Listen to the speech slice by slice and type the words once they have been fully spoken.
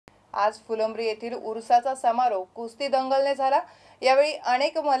आज फुलंब्री येथील उरसाचा समारोप कुस्ती दंगलने झाला। यावेळी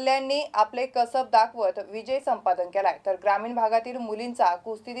अनेक मल्ल्यांनी आपले कसब दाखवत विजय संपादन केलाय, तर ग्रामीण भागातील मुलींचा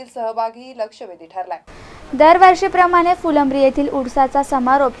कुस्तीतील सहभागही लक्षवेधी ठरलाय। दरवर्षीप्रमाणे फुलंब्री येथील उरसाचा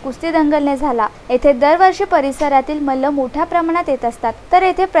समारोप कुस्ती दंगलने झाला। येथे दरवर्षी परिसरातील मल्ल मोठ्या प्रमाणात येत असतात, तर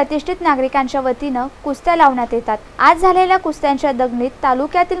येथे प्रतिष्ठित नागरिकांच्या वतीने कुस्त्या लावण्यात येतात। आज झालेल्या कुस्त्यांच्या दंगलीत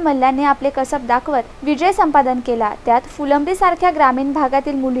तालुक्यातील मल्ल्यांनी आपले कसब दाखवत विजय संपादन केला। त्यात फुलंब्री सारख्या ग्रामीण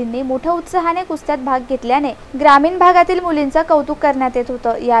भागातील मुलींनी मोठ्या उत्साहाने कुस्त्यात भाग घेतल्याने ग्रामीण भागातील मुलींचे कौतुक करण्यात येत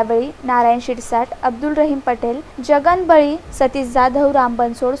होते। यावेळी नारायण शिरसाट, अब्दुल रहीम पटेल, जगन बळी, सतीश जाधव, राम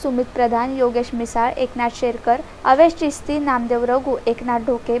बनसोड, सुमित प्रधान, योगेश मिसाळ, एकनाथ शेरकर, अवेश चिस्ती, नामदेव रघु, एकनाथ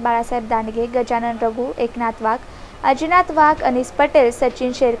ढोके, बाळासाहेब दांडगे, गजानन रघु, एकनाथ वाघ, अजिनाथ वाघ, अनिस पटेल,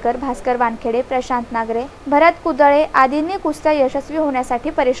 सचिन शेरकर, भास्कर वानखेडे, प्रशांत नागरे, भरत कुदळे आदींनी कुस्त्या यशस्वी होण्यासाठी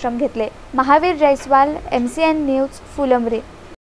परिश्रम घेतले। Mahavir Jaiswal, MCN news, Phulambri.